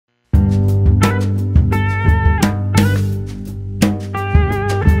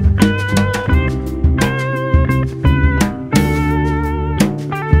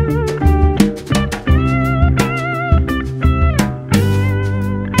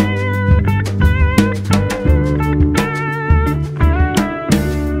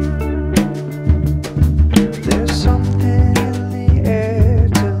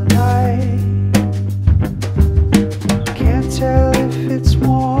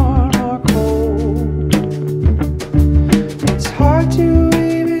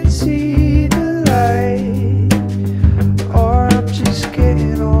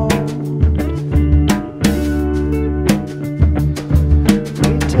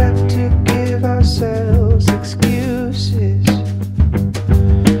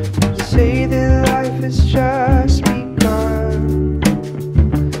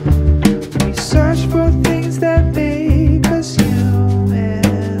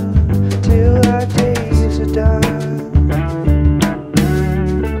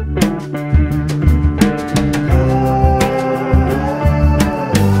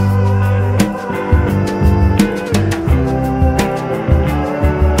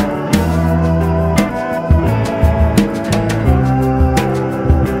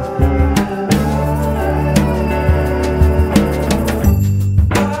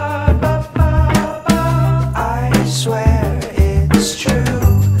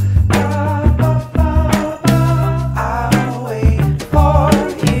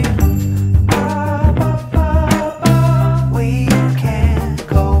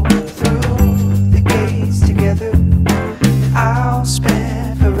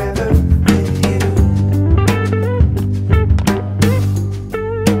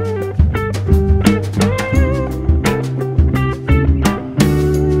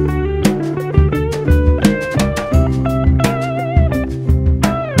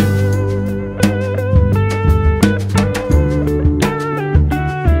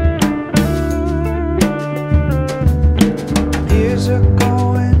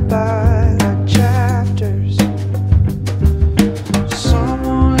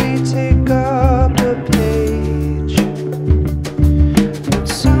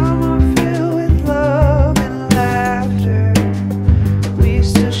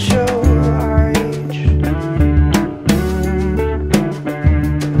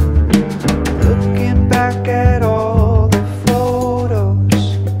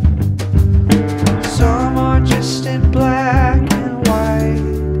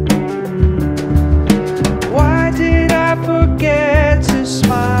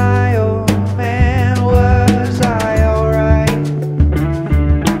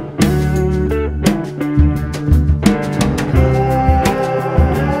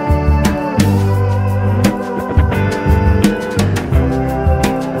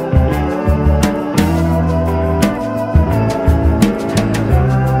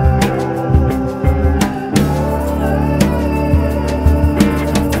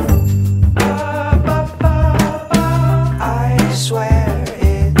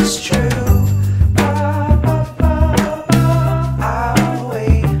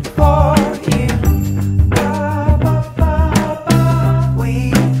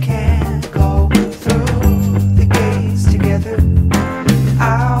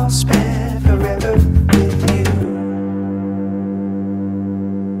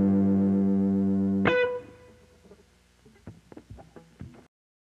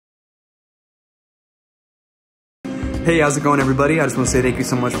Hey, how's it going, everybody? I just want to say thank you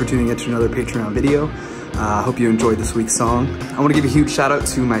so much for tuning in to another Patreon video. I hope you enjoyed this week's song. I want to give a huge shout out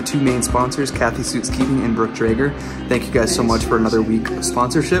to my two main sponsors, Cathy Suits Keeping and Brooke Dreger. Thank you guys so much for another week of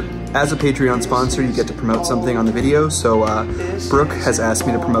sponsorship. As a Patreon sponsor, you get to promote something on the video. So Brooke has asked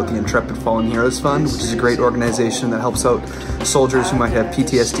me to promote the Intrepid Fallen Heroes Fund, which is a great organization that helps out soldiers who might have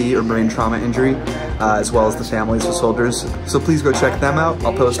PTSD or brain trauma injury, as well as the families of soldiers. So please go check them out.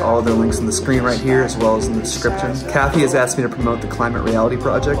 I'll post all of their links on the screen right here, as well as in the description. Cathy has asked me to promote the Climate Reality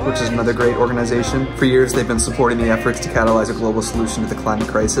Project, which is another great organization. For years, they've been supporting the efforts to catalyze a global solution to the climate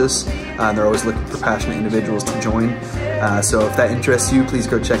crisis. They're always looking for passionate individuals to join. So if that interests you, please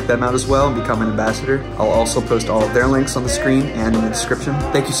go check them out as well and become an ambassador. I'll also post all of their links on the screen and in the description.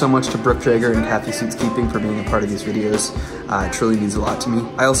 Thank you so much to Brooke Dreger and Cathy Suits Keeping for being a part of these videos. It truly means a lot to me.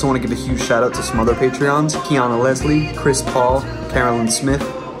 I also want to give a huge shout out to some other Patreons: Kiana Lesley, Chris Paul, Carolyn Smith,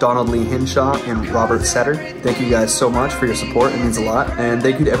 Donald Lee Hinshaw, and Robert Setter. Thank you guys so much for your support, it means a lot. And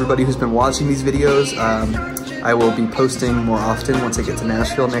thank you to everybody who's been watching these videos. I will be posting more often once I get to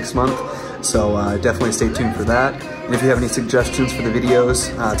Nashville next month, so definitely stay tuned for that. And if you have any suggestions for the videos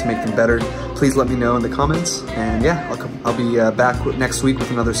to make them better, please let me know in the comments. And yeah, I'll be back next week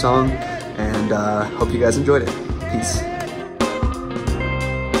with another song, and hope you guys enjoyed it. Peace.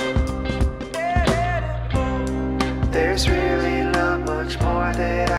 There's really not much more that